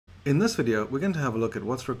In this video, we're going to have a look at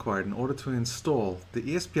what's required in order to install the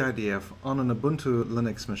ESP IDF on an Ubuntu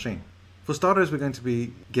Linux machine. For starters, we're going to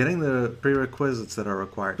be getting the prerequisites that are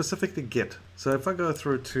required, specifically Git. So if I go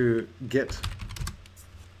through to Git,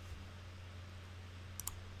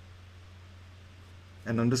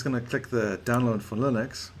 and I'm just going to click the download for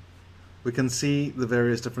Linux, we can see the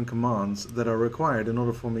various different commands that are required in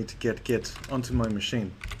order for me to get Git onto my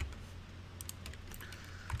machine.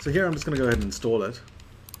 So here I'm just going to go ahead and install it.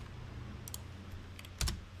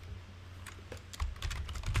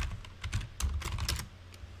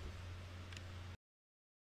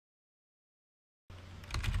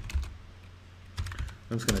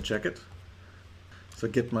 I'm just going to check it. So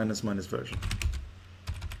git minus version.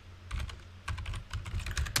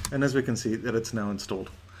 And as we can see that it's now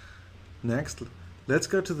installed. Next, let's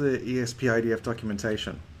go to the ESP IDF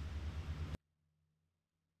documentation.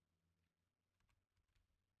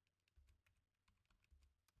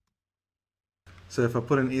 So if I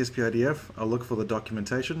put in ESP IDF, I'll look for the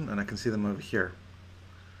documentation and I can see them over here.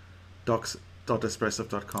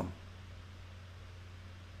 docs.espressif.com.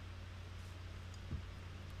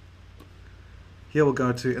 Here we'll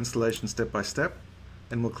go to installation step by step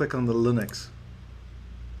and we'll click on the Linux.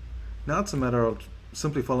 Now it's a matter of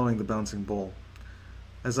simply following the bouncing ball.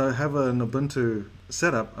 As I have an Ubuntu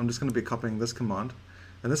setup, I'm just going to be copying this command,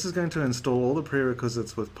 and this is going to install all the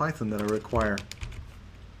prerequisites with Python that I require.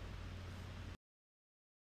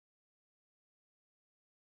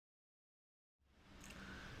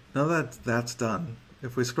 Now that that's done,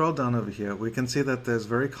 if we scroll down over here, we can see that there's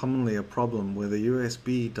very commonly a problem where the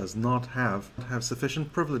USB does not have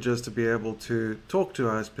sufficient privileges to be able to talk to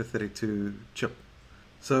our ESP32 chip.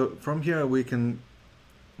 So from here we can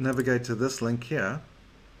navigate to this link here,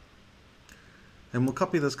 and we'll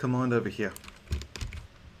copy this command over here.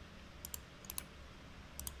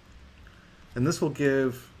 And this will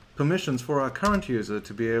give permissions for our current user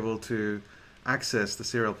to be able to access the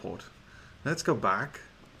serial port. Let's go back.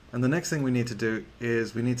 And the next thing we need to do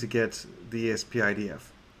is we need to get the ESP IDF.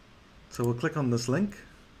 So we'll click on this link,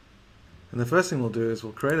 and the first thing we'll do is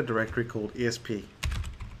we'll create a directory called ESP.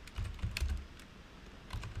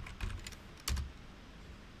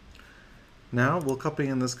 Now we'll copy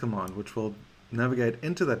in this command, which will navigate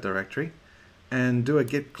into that directory and do a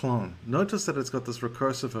git clone. Notice that it's got this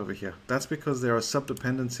recursive over here. That's because there are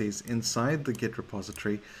sub-dependencies inside the git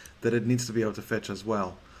repository that it needs to be able to fetch as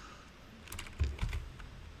well.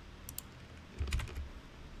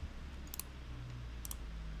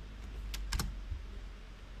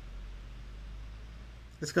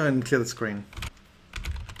 Let's go ahead and clear the screen.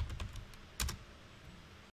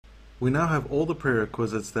 We now have all the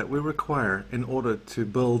prerequisites that we require in order to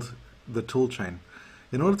build the toolchain.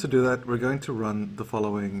 In order to do that, we're going to run the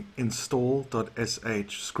following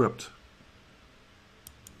install.sh script.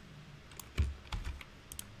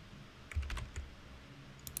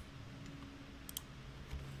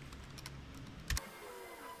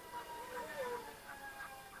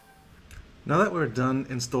 Now that we're done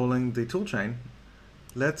installing the toolchain,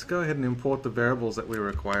 let's go ahead and import the variables that we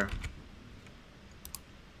require.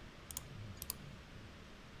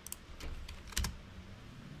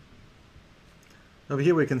 Over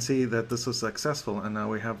here we can see that this was successful, and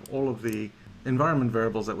now we have all of the environment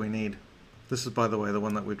variables that we need. This is, by the way, the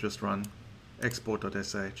one that we've just run,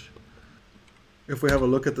 export.sh. If we have a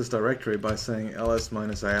look at this directory by saying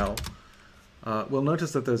ls-al, we'll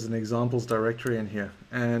notice that there's an examples directory in here,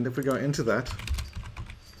 and if we go into that,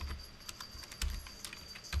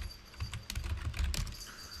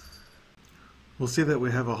 we'll see that we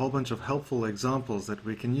have a whole bunch of helpful examples that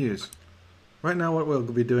we can use. Right now what we'll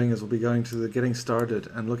be doing is we'll be going to the getting started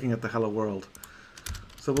and looking at the hello world.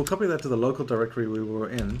 So we'll copy that to the local directory we were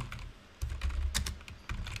in.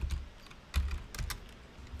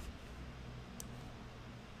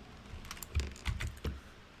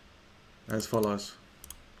 As follows.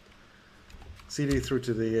 CD through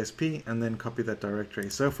to the ESP and then copy that directory.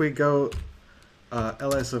 So if we go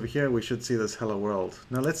ls over here, we should see this hello world.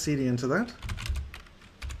 Now let's CD into that.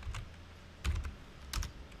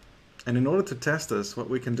 And in order to test this, what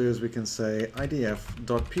we can do is we can say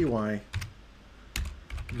idf.py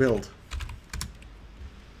build.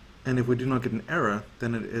 And if we do not get an error,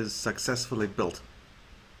 then it is successfully built.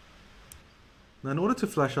 Now in order to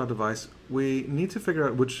flash our device, we need to figure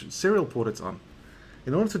out which serial port it's on.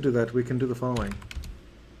 In order to do that, we can do the following.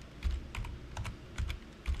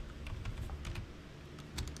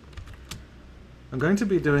 I'm going to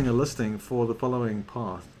be doing a listing for the following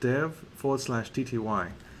path,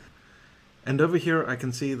 dev/tty. And over here I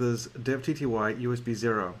can see there's dev/tty USB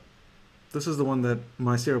 0. This is the one that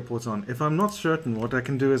my serial port's on. If I'm not certain, what I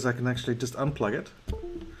can do is I can actually just unplug it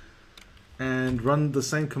and run the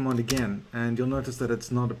same command again, and you'll notice that it's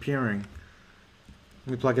not appearing.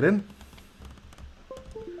 Let me plug it in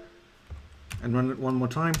and run it one more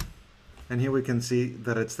time, and here we can see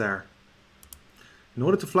that it's there. In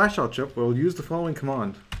order to flash our chip, we'll use the following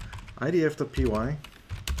command: idf.py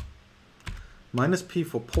 -p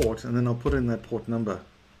for port, and then I'll put in that port number.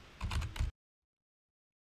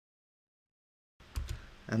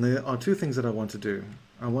 And there are two things that I want to do.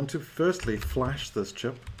 I want to firstly flash this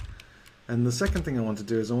chip, and the second thing I want to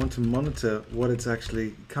do is I want to monitor what it's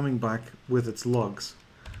actually coming back with its logs.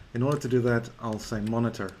 In order to do that, I'll say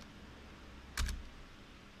monitor.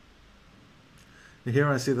 Here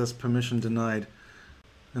I see this permission denied,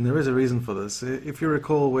 and there is a reason for this. If you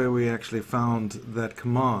recall where we actually found that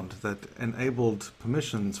command that enabled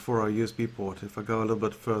permissions for our USB port, if I go a little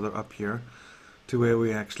bit further up here to where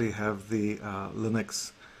we actually have the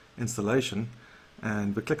Linux installation,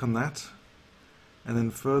 and we click on that, and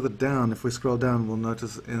then further down, if we scroll down, we'll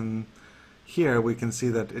notice in here we can see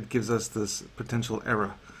that it gives us this potential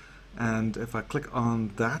error. And if I click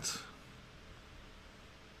on that,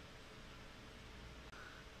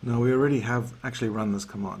 now we already have actually run this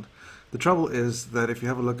command. The trouble is that if you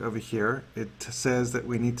have a look over here, it says that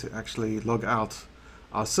we need to actually log out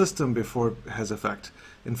our system before it has effect.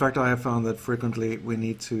 In fact, I have found that frequently we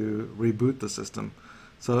need to reboot the system.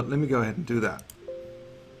 So let me go ahead and do that.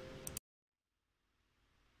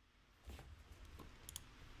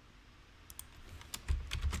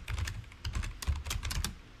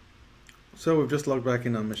 So we've just logged back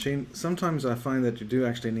in our machine. Sometimes I find that you do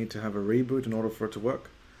actually need to have a reboot in order for it to work.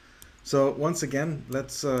 So once again,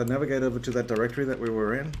 let's navigate over to that directory that we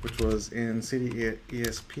were in, which was in cd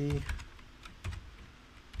ESP.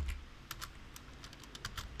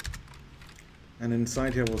 And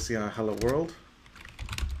inside here we'll see our hello world.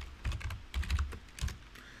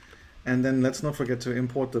 And then let's not forget to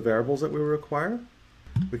import the variables that we require.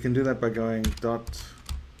 We can do that by going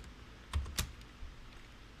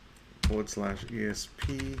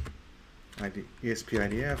 /ESP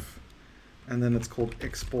IDF, and then it's called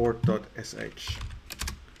export.sh.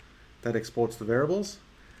 That exports the variables.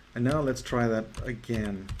 And now let's try that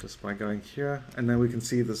again just by going here, and then we can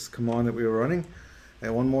see this command that we were running.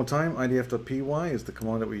 And one more time, idf.py is the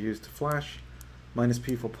command that we used to flash.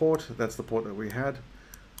 -p for port, that's the port that we had.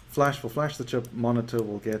 Flash will flash the chip, monitor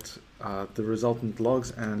will get the resultant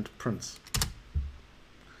logs and prints.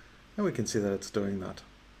 And we can see that it's doing that.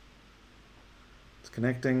 It's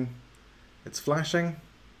connecting, it's flashing,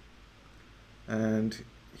 and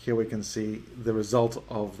here we can see the result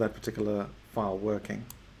of that particular file working.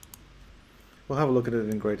 We'll have a look at it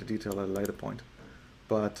in greater detail at a later point.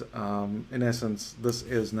 But in essence, this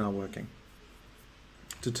is now working.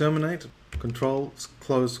 To terminate, Control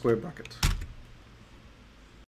close square bracket.